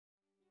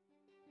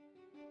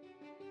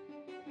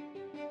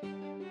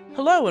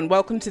Hello and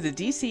welcome to the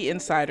DC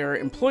Insider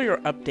Employer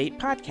Update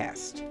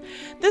podcast.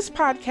 This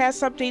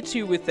podcast updates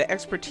you with the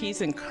expertise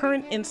and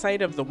current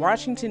insight of the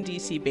Washington,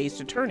 D.C.-based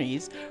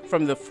attorneys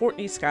from the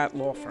Fortney Scott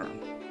Law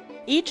Firm.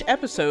 Each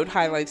episode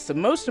highlights the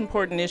most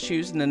important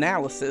issues and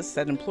analysis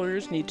that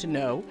employers need to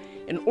know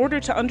in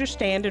order to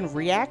understand and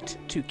react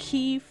to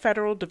key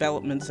federal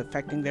developments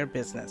affecting their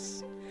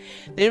business.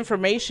 The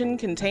information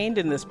contained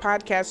in this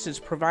podcast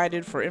is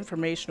provided for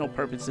informational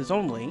purposes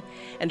only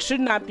and should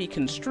not be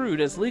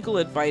construed as legal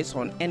advice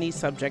on any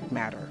subject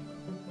matter.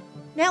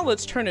 Now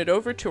let's turn it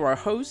over to our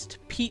host,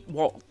 Pete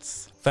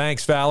Waltz.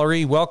 Thanks,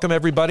 Valerie. Welcome,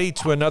 everybody,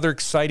 to another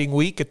exciting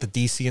week at the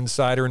DC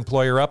Insider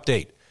Employer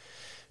Update.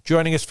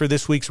 Joining us for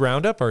this week's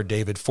roundup are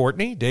David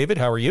Fortney. David,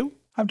 how are you?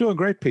 I'm doing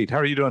great, Pete. How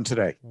are you doing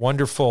today?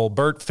 Wonderful.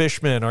 Bert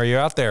Fishman, are you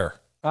out there?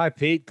 Hi,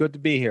 Pete. Good to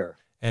be here.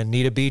 And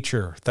Nita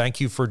Beecher, thank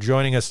you for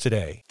joining us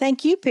today.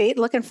 Thank you, Pete.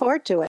 Looking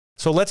forward to it.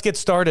 So let's get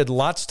started.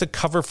 Lots to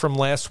cover from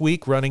last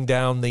week, running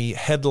down the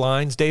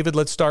headlines. David,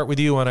 let's start with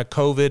you on a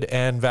COVID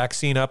and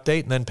vaccine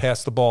update and then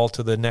pass the ball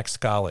to the next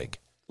colleague.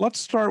 Let's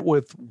start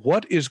with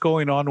what is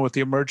going on with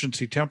the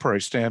emergency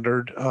temporary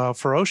standard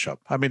for OSHA.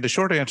 I mean, the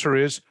short answer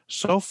is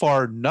so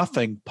far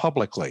nothing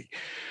publicly.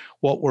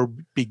 What we're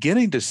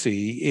beginning to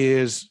see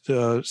is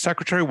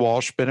Secretary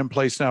Walsh, been in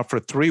place now for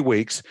 3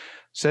 weeks,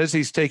 says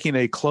he's taking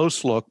a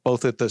close look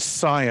both at the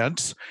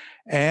science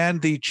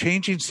and the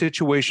changing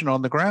situation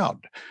on the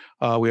ground.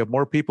 We have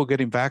more people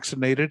getting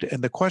vaccinated,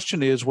 and the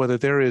question is whether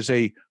there is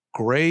a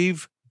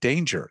grave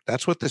danger.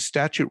 That's what the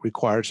statute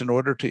requires in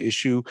order to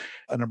issue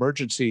an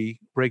emergency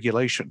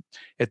regulation.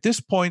 At this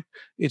point,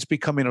 it's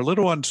becoming a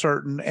little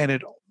uncertain, and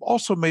it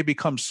also may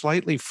become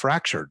slightly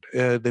fractured.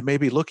 They may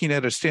be looking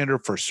at a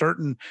standard for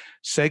certain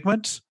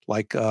segments,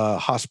 like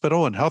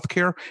hospital and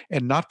healthcare,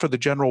 and not for the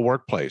general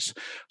workplace.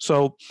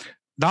 So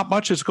not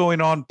much is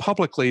going on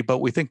publicly, but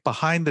we think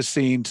behind the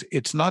scenes,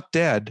 it's not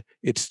dead.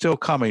 It's still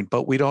coming,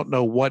 but we don't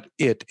know what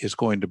it is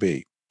going to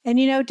be. And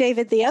you know,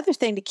 David, the other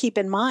thing to keep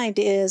in mind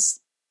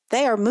is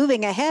they are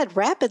moving ahead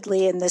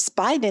rapidly in this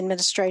Biden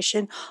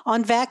administration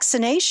on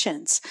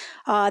vaccinations.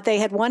 They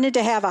had wanted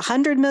to have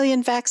 100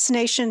 million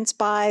vaccinations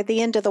by the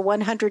end of the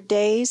 100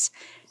 days.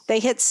 They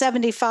hit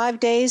 75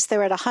 days.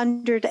 They're at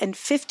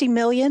 150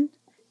 million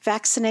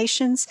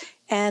vaccinations.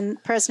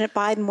 And President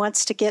Biden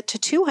wants to get to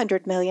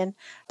 200 million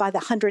by the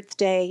 100th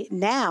day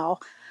now.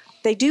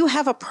 They do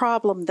have a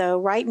problem, though.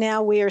 Right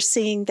now, we are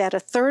seeing that a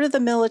third of the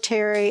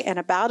military and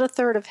about a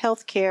third of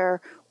healthcare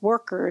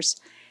workers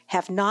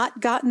have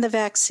not gotten the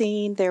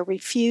vaccine. They're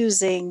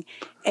refusing,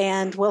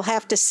 and we'll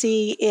have to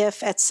see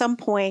if at some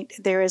point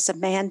there is a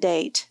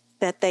mandate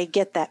that they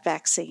get that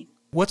vaccine.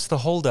 What's the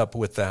holdup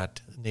with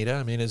that, Nita?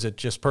 I mean, is it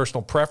just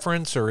personal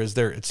preference, or is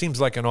there, it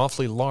seems like an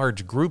awfully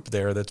large group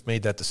there that's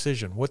made that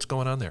decision. What's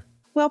going on there?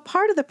 Well,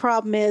 part of the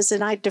problem is,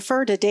 and I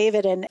defer to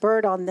David and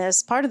Bert on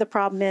this, part of the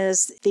problem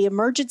is the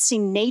emergency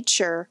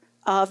nature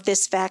of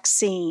this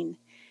vaccine.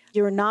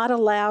 You're not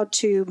allowed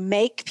to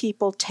make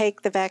people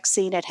take the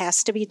vaccine. It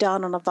has to be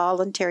done on a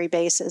voluntary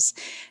basis.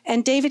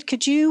 And David,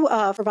 could you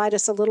provide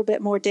us a little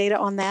bit more data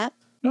on that?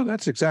 No,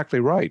 that's exactly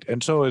right.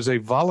 And so as a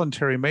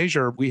voluntary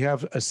measure, we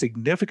have a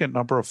significant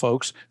number of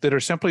folks that are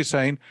simply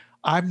saying,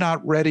 I'm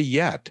not ready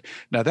yet.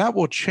 Now, that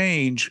will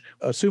change,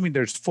 assuming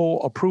there's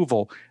full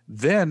approval.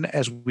 Then,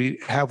 as we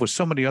have with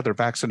so many other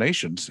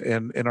vaccinations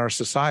in our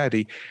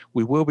society,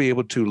 we will be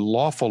able to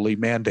lawfully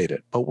mandate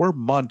it. But we're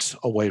months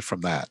away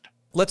from that.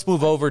 Let's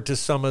move over to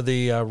some of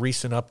the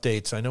recent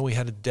updates. I know we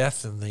had a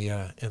death in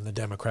the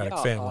Democratic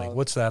family.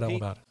 What's that all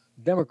about?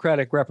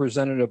 Democratic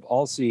Representative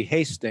Alcee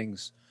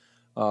Hastings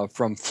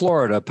from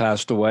Florida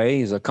passed away.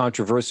 He's a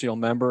controversial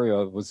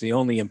member. Was the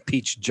only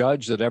impeached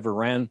judge that ever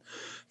ran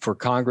for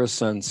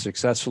Congress and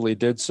successfully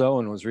did so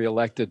and was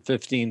reelected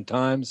 15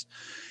 times.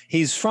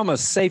 He's from a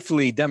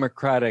safely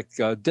Democratic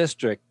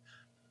district.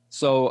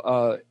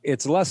 So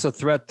it's less a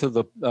threat to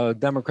the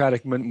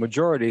Democratic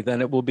majority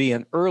than it will be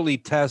an early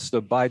test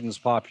of Biden's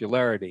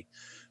popularity.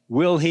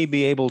 Will he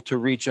be able to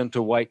reach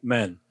into white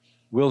men?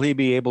 Will he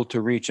be able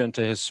to reach into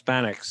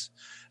Hispanics?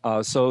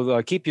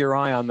 So keep your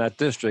eye on that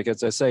district.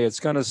 As I say, it's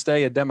going to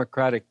stay a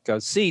Democratic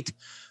seat,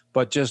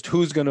 but just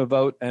who's going to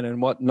vote and in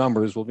what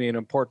numbers will be an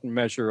important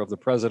measure of the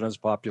president's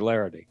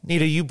popularity.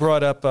 Nita, you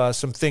brought up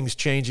some things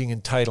changing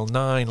in Title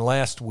IX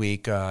last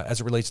week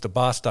as it relates to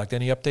Bostock.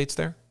 Any updates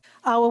there?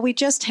 Well, we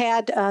just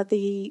had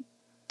the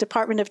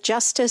Department of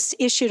Justice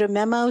issued a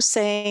memo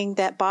saying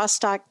that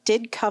Bostock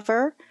did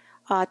cover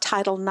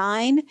Title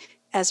IX.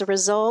 As a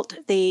result,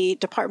 the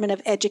Department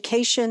of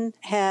Education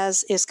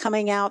is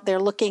coming out. They're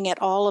looking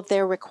at all of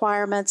their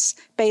requirements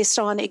based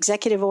on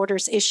executive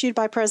orders issued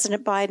by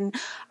President Biden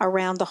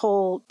around the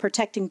whole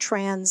protecting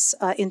trans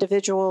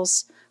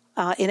individuals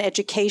in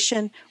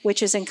education,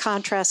 which is in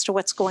contrast to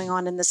what's going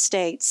on in the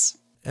states.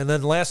 And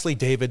then lastly,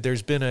 David,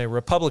 there's been a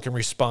Republican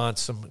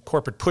response, some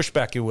corporate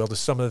pushback, you will, to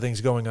some of the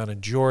things going on in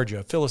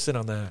Georgia. Fill us in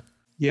on that.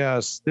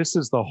 Yes, this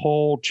is the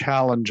whole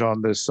challenge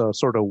on this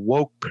sort of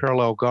woke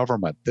parallel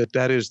government,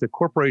 that is the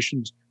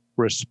corporations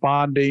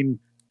responding,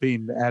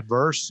 being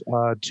adverse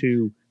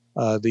to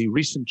The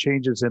recent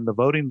changes in the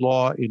voting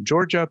law in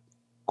Georgia,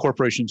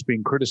 corporations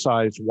being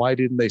criticized. Why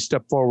didn't they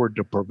step forward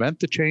to prevent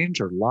the change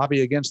or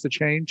lobby against the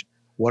change?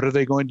 What are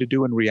they going to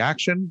do in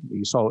reaction?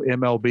 You saw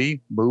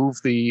MLB move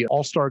the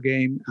All-Star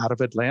game out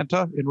of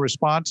Atlanta in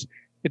response.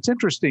 It's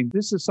interesting.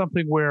 This is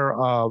something where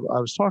I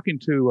was talking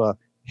to a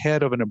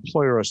head of an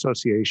employer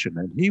association,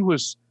 and he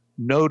was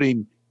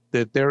noting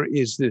that there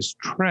is this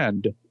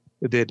trend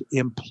that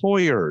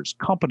employers,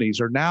 companies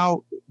are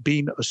now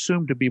being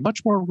assumed to be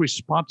much more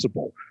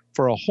responsible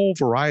for a whole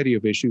variety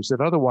of issues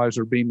that otherwise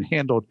are being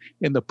handled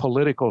in the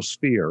political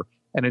sphere.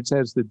 And it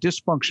says the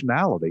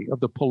dysfunctionality of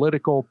the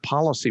political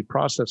policy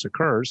process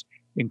occurs.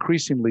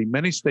 Increasingly,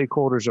 many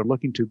stakeholders are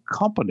looking to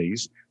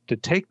companies to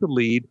take the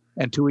lead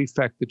and to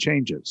effect the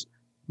changes.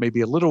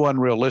 Maybe a little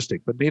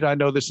unrealistic, but Nita, I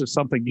know this is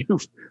something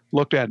you've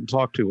looked at and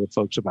talked to with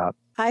folks about.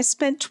 I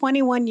spent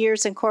 21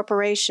 years in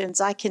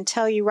corporations. I can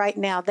tell you right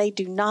now, they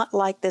do not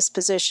like this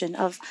position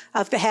of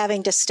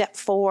having to step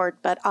forward,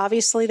 but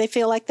obviously they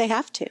feel like they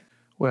have to.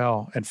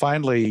 Well, and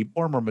finally,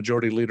 former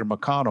Majority Leader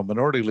McConnell,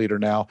 Minority Leader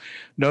now,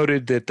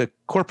 noted that the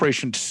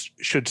corporations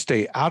should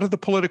stay out of the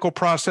political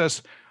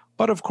process.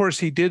 But of course,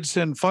 he did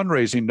send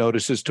fundraising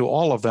notices to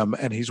all of them,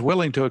 and he's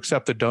willing to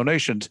accept the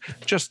donations.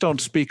 Just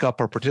don't speak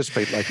up or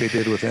participate like they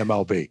did with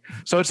MLB.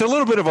 So it's a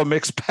little bit of a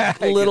mixed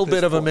bag. A little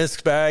bit of a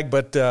mixed bag,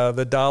 but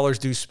the dollars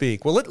do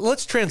speak. Well,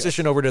 let's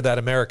transition over to that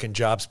American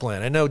Jobs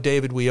Plan. I know,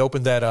 David, we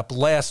opened that up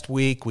last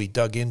week. We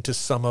dug into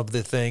some of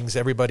the things.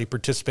 Everybody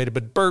participated.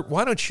 But Bert,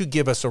 why don't you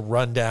give us a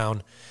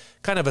rundown,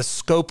 kind of a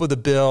scope of the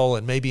bill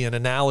and maybe an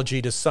analogy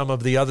to some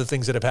of the other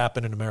things that have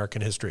happened in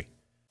American history?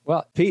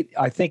 Well, Pete,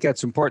 I think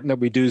it's important that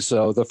we do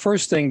so. The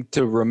first thing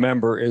to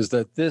remember is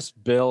that this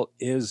bill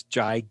is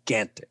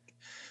gigantic.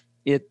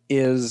 It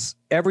is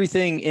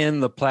everything in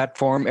the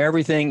platform,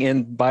 everything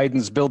in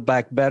Biden's Build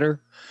Back Better.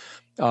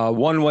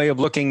 One way of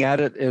looking at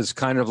it is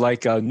kind of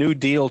like a New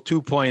Deal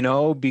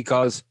 2.0,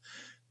 because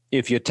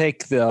if you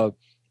take the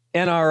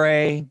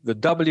NRA, the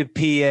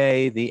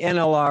WPA, the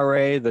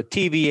NLRA, the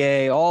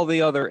TVA, all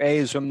the other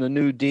A's from the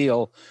New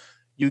Deal,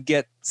 you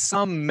get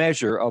some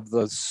measure of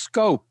the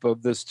scope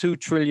of this $2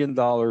 trillion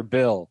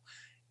bill.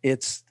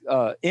 It's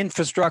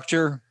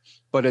infrastructure,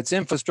 but it's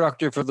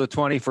infrastructure for the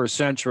 21st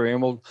century. And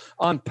we'll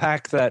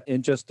unpack that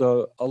in just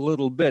a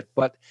little bit.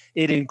 But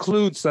it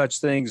includes such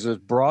things as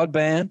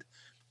broadband.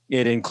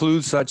 It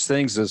includes such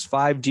things as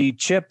 5G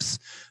chips.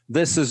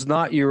 This is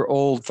not your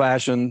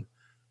old-fashioned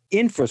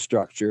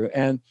infrastructure.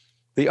 And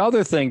the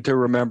other thing to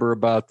remember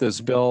about this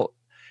bill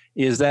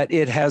is that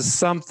it has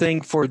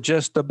something for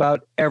just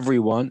about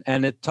everyone,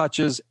 and it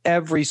touches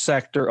every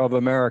sector of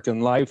American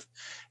life.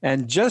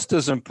 And just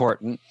as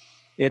important,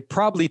 it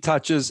probably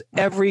touches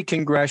every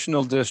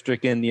congressional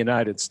district in the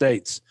United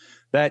States.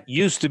 That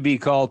used to be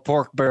called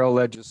pork barrel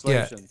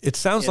legislation. Yeah, it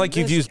sounds like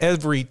you've used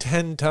every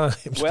 10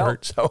 times,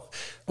 Bert. So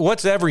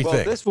what's everything?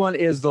 Well, this one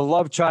is the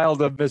love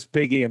child of Miss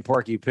Piggy and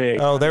Porky Pig.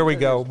 Oh, there we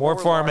go. More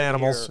farm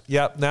animals.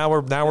 Here. Yep, now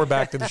we're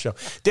back to the show.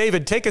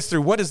 David, take us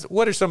through what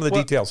are some of the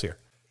details here?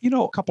 You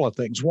know, a couple of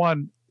things.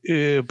 One,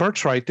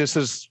 Bert's right. This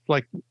is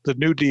like the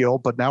New Deal,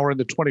 but now we're in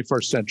the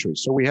 21st century.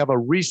 So we have a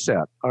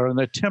reset, or an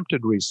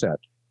attempted reset,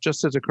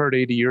 just as occurred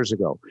 80 years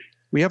ago.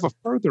 We have a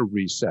further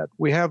reset.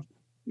 We have,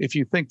 if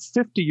you think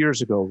 50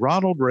 years ago,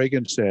 Ronald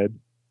Reagan said,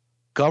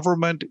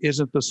 government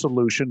isn't the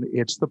solution,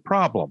 it's the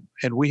problem.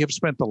 And we have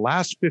spent the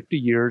last 50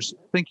 years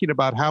thinking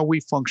about how we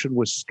function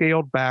with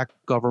scaled back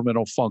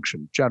governmental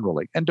function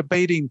generally, and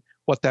debating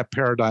what that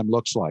paradigm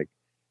looks like.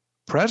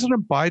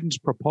 President Biden's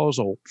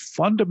proposal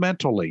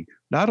fundamentally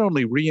not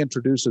only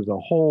reintroduces a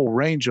whole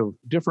range of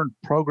different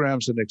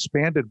programs and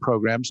expanded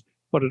programs,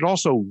 but it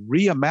also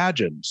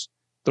reimagines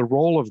the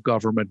role of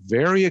government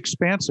very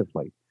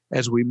expansively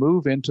as we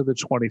move into the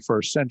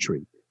 21st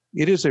century.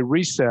 It is a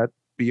reset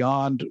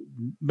beyond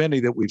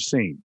many that we've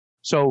seen.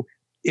 So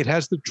it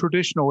has the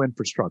traditional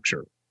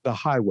infrastructure, the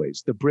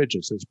highways, the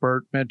bridges, as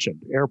Bert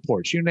mentioned,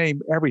 airports, you name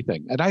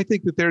everything. And I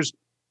think that there's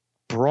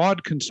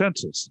broad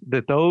consensus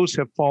that those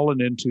have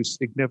fallen into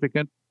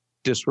significant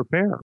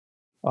disrepair.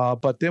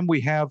 But then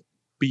we have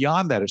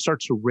beyond that, it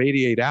starts to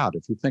radiate out.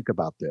 If you think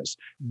about this,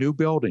 new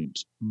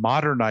buildings,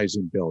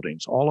 modernizing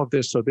buildings, all of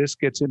this. So this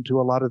gets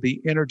into a lot of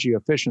the energy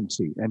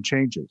efficiency and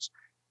changes.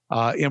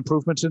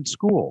 Improvements in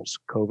schools.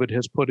 COVID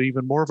has put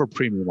even more of a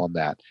premium on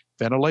that.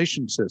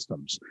 Ventilation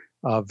systems,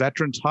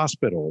 veterans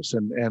hospitals,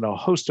 and a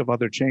host of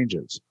other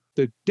changes.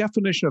 The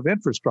definition of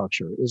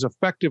infrastructure is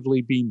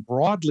effectively being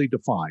broadly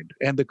defined,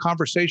 and the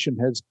conversation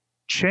has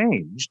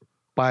changed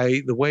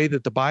by the way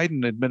that the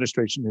Biden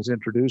administration has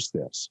introduced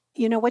this.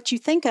 You know, what you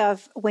think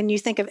of when you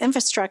think of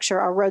infrastructure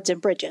are roads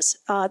and bridges.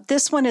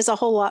 This one is a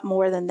whole lot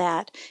more than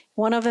that.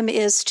 One of them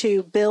is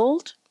to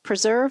build,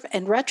 preserve,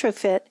 and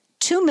retrofit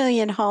 2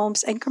 million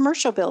homes and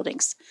commercial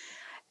buildings.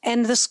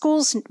 And the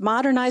schools,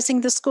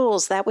 modernizing the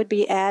schools, that would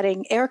be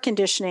adding air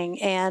conditioning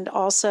and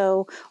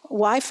also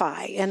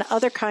Wi-Fi and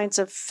other kinds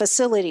of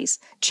facilities,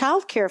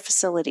 childcare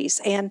facilities,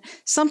 and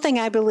something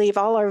I believe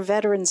all our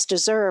veterans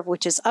deserve,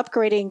 which is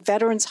upgrading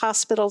veterans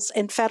hospitals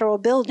and federal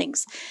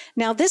buildings.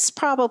 Now, this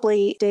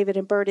probably, David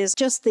and Bert, is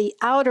just the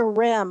outer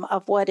rim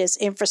of what is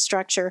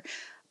infrastructure.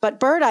 But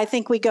Bert, I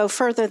think we go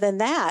further than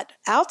that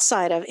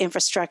outside of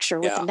infrastructure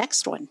with the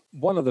next one.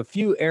 One of the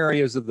few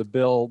areas of the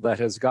bill that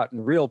has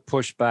gotten real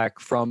pushback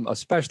from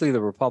especially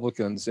the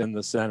Republicans in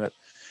the Senate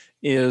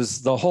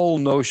is the whole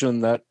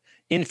notion that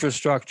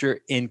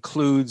infrastructure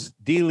includes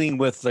dealing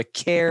with the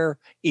care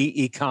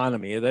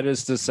economy. That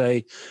is to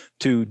say,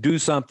 to do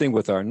something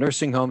with our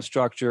nursing home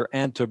structure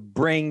and to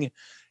bring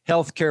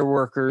healthcare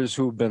workers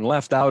who've been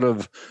left out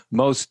of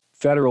most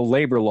federal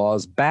labor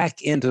laws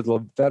back into the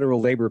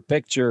federal labor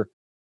picture.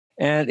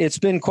 And it's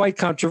been quite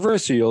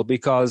controversial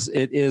because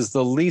it is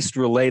the least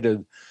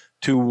related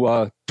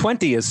to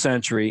 20th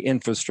century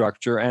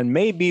infrastructure and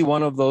may be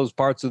one of those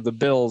parts of the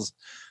bills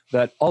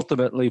that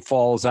ultimately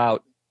falls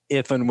out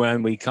if and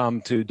when we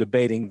come to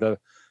debating the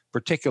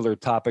particular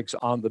topics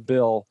on the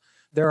bill.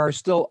 There are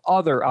still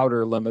other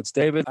outer limits.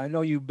 David, I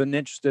know you've been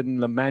interested in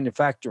the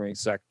manufacturing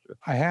sector.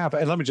 I have.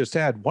 And let me just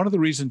add, one of the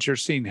reasons you're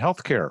seeing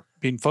healthcare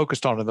being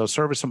focused on in those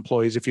service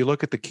employees, if you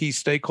look at the key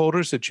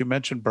stakeholders that you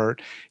mentioned,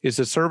 Bert, is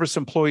the Service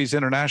Employees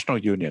International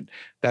Union.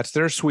 That's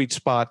their sweet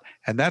spot,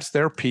 and that's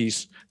their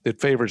piece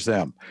that favors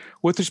them.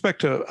 With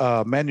respect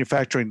to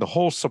manufacturing, the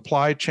whole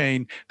supply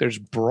chain, there's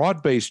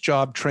broad-based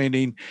job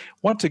training.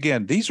 Once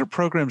again, these are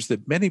programs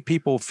that many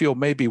people feel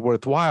may be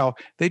worthwhile.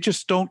 They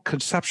just don't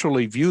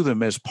conceptually view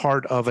them as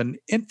part of an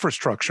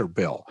infrastructure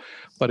bill.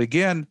 But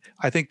again,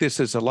 I think this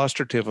is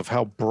illustrative of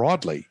how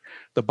broadly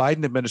the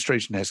Biden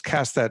administration has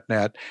cast that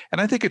net. And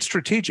I think it's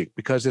strategic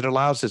because it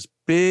allows this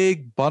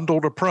big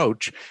bundled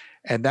approach.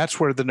 And that's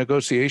where the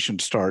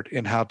negotiations start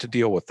in how to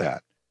deal with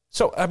that.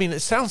 So, I mean,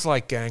 it sounds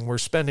like, gang, we're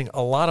spending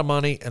a lot of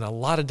money in a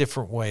lot of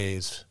different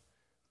ways,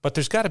 but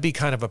there's got to be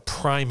kind of a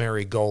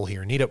primary goal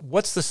here. Nita,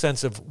 what's the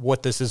sense of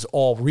what this is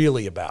all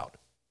really about?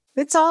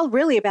 It's all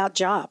really about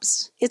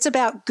jobs. It's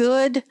about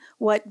good,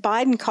 what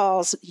Biden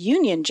calls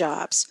union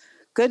jobs.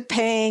 Good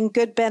paying,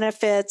 good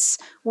benefits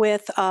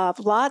with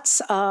lots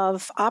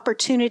of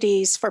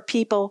opportunities for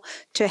people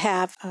to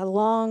have a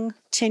long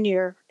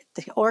tenure,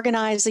 to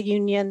organize a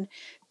union,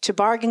 to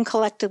bargain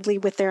collectively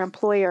with their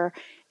employer.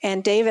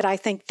 And David, I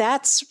think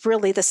that's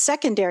really the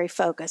secondary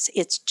focus.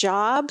 It's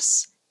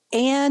jobs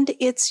and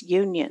it's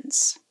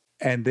unions.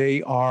 And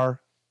they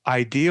are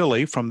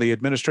ideally, from the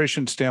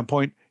administration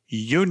standpoint,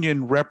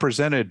 union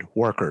represented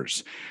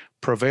workers,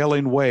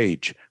 prevailing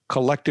wage,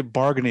 collective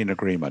bargaining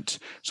agreements.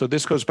 So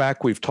this goes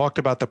back, we've talked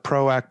about the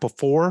PRO Act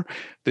before.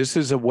 This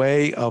is a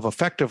way of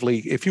effectively,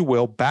 if you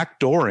will,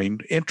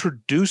 backdooring,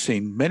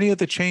 introducing many of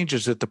the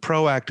changes that the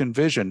PRO Act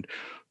envisioned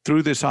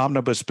through this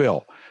omnibus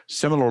bill.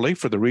 Similarly,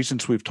 for the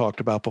reasons we've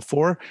talked about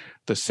before,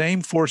 the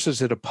same forces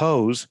that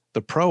oppose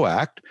the PRO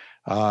Act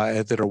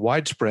that are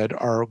widespread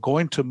are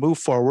going to move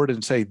forward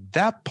and say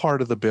that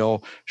part of the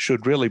bill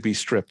should really be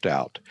stripped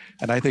out.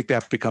 And I think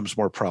that becomes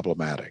more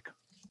problematic.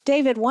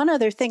 David, one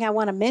other thing I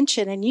want to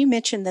mention, and you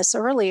mentioned this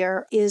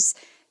earlier, is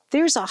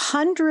there's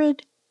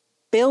 $100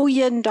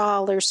 billion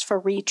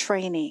for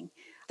retraining.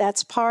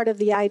 That's part of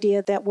the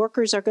idea that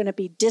workers are going to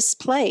be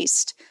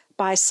displaced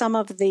by some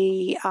of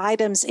the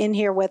items in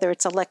here, whether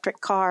it's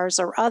electric cars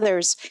or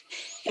others.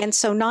 And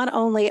so not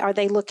only are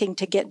they looking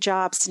to get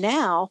jobs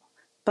now,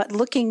 but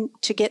looking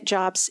to get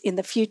jobs in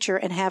the future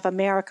and have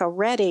America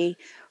ready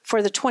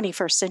for the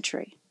 21st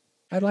century.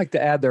 I'd like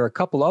to add there are a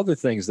couple other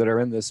things that are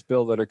in this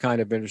bill that are kind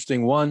of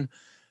interesting. One,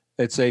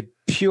 it's a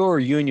pure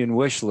union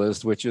wish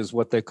list, which is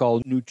what they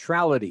call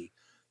neutrality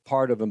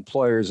part of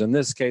employers, in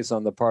this case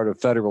on the part of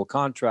federal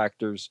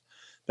contractors.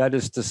 That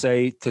is to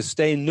say, to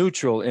stay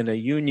neutral in a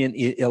union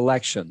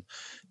election,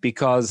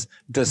 because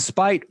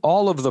despite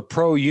all of the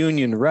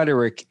pro-union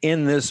rhetoric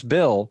in this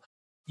bill,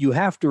 you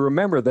have to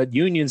remember that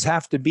unions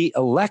have to be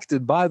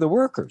elected by the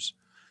workers.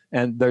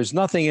 And there's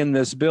nothing in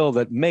this bill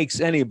that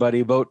makes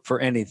anybody vote for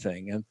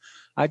anything. And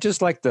I'd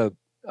just like to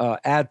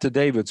add to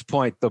David's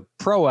point, the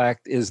PRO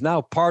Act is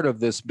now part of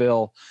this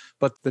bill,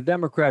 but the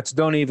Democrats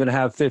don't even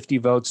have 50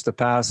 votes to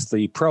pass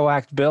the PRO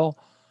Act bill.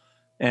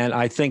 And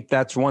I think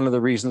that's one of the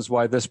reasons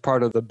why this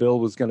part of the bill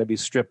was going to be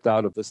stripped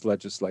out of this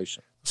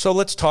legislation. So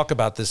let's talk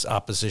about this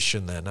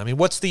opposition then. I mean,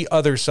 what's the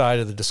other side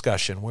of the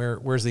discussion?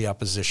 Where's the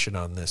opposition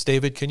on this?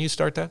 David, can you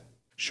start that?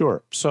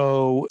 Sure.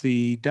 So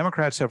the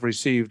Democrats have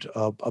received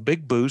a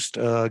big boost,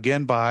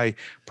 again, by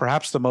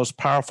perhaps the most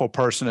powerful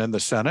person in the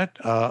Senate,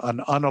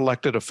 an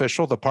unelected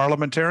official, the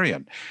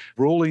parliamentarian,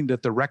 ruling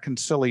that the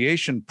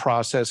reconciliation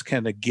process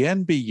can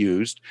again be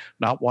used,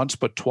 not once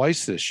but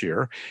twice this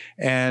year.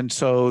 And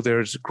so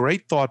there's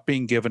great thought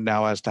being given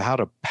now as to how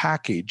to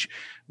package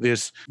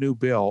this new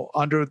bill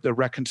under the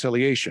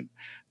reconciliation.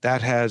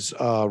 That has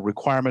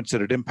requirements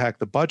that impact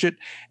the budget.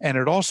 And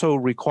it also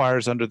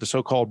requires, under the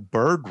so-called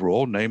Byrd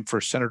Rule, named for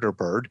Senator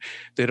Byrd,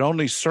 that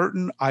only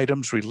certain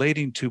items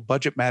relating to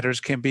budget matters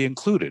can be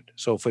included.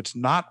 So if it's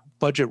not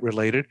budget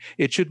related,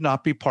 it should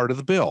not be part of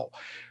the bill.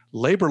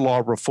 Labor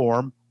law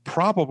reform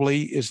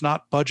probably is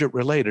not budget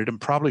related and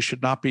probably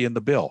should not be in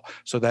the bill.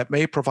 So that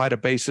may provide a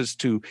basis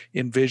to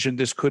envision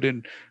this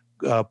could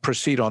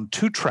proceed on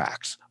two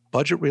tracks: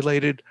 budget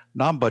related,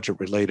 non-budget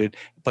related,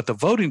 but the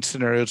voting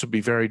scenarios would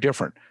be very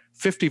different.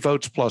 50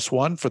 votes plus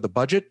one for the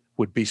budget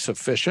would be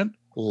sufficient,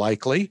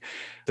 likely.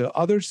 The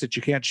others that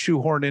you can't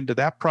shoehorn into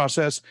that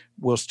process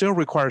will still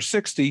require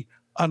 60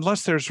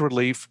 unless there's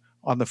relief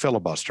on the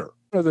filibuster.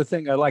 Another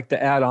thing I'd like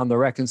to add on the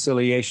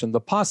reconciliation,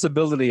 the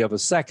possibility of a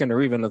second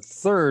or even a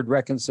third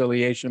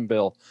reconciliation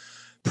bill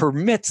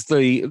permits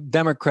the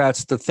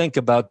Democrats to think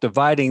about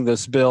dividing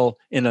this bill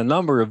in a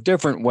number of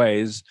different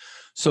ways,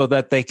 so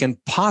that they can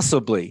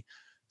possibly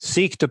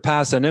seek to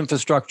pass an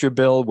infrastructure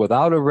bill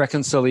without a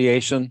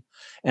reconciliation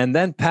and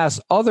then pass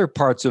other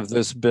parts of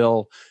this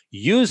bill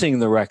using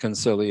the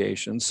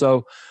reconciliation.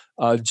 So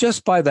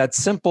just by that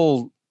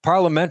simple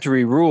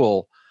parliamentary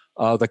rule,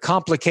 the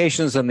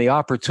complications and the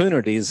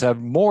opportunities have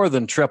more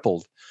than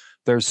tripled.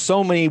 There's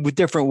so many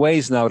different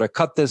ways now to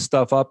cut this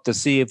stuff up to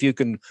see if you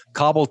can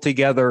cobble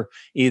together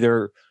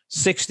either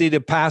 60 to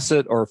pass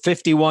it or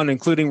 51,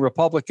 including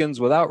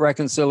Republicans, without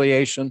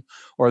reconciliation,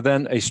 or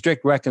then a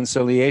strict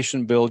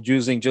reconciliation bill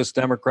using just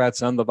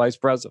Democrats and the vice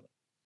president.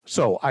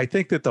 So I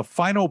think that the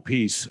final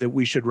piece that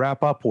we should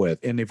wrap up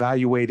with in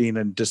evaluating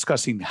and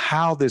discussing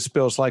how this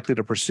bill is likely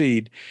to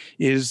proceed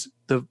is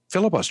the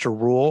filibuster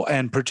rule,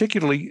 and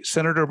particularly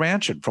Senator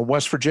Manchin from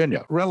West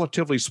Virginia,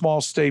 relatively small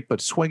state, but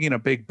swinging a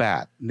big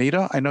bat.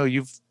 Nita, I know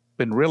you've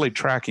been really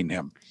tracking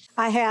him.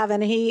 I have,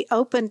 and he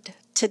opened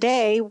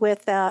today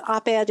with an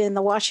op-ed in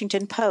the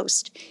Washington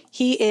Post.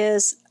 He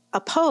is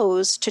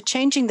opposed to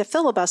changing the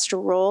filibuster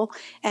rule,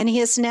 and he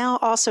has now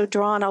also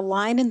drawn a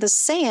line in the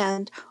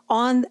sand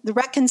on the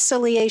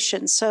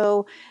reconciliation.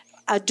 So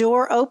a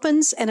door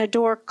opens and a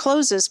door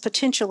closes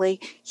potentially.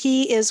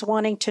 He is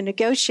wanting to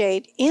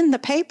negotiate in the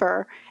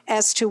paper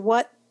as to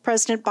what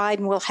President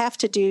Biden will have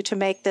to do to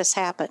make this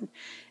happen.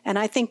 And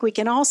I think we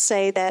can all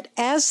say that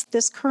as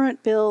this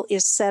current bill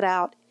is set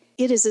out,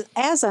 it is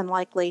as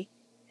unlikely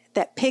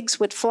that pigs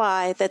would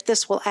fly that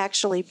this will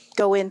actually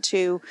go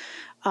into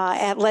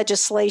at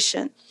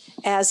legislation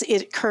as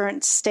its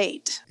current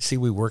state. See,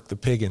 we work the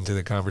pig into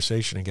the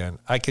conversation again.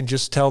 I can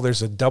just tell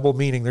there's a double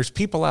meaning. There's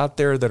people out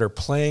there that are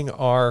playing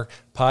our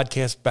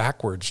podcast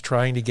backwards,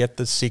 trying to get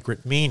the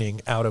secret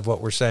meaning out of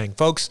what we're saying.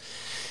 Folks,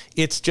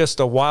 it's just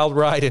a wild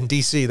ride in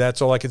D.C.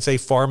 That's all I can say,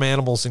 farm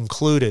animals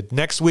included.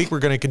 Next week, we're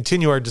going to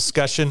continue our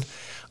discussion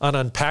on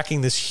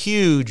unpacking this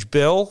huge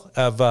bill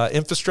of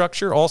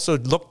infrastructure. Also,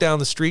 look down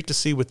the street to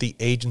see what the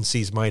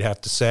agencies might have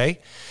to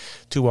say.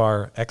 To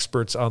our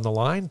experts on the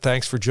line,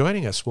 thanks for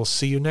joining us. We'll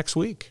see you next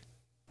week.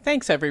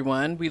 Thanks,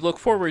 everyone. We look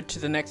forward to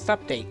the next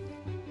update.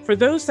 For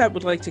those that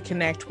would like to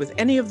connect with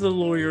any of the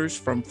lawyers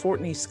from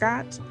Fortney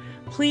Scott,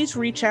 please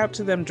reach out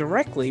to them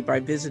directly by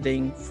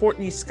visiting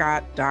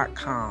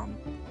fortneyscott.com.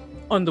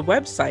 On the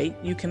website,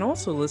 you can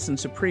also listen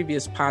to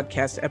previous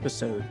podcast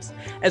episodes,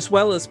 as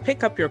well as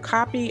pick up your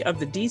copy of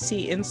the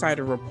DC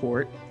Insider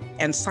Report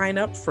and sign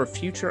up for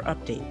future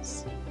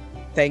updates.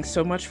 Thanks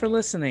so much for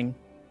listening.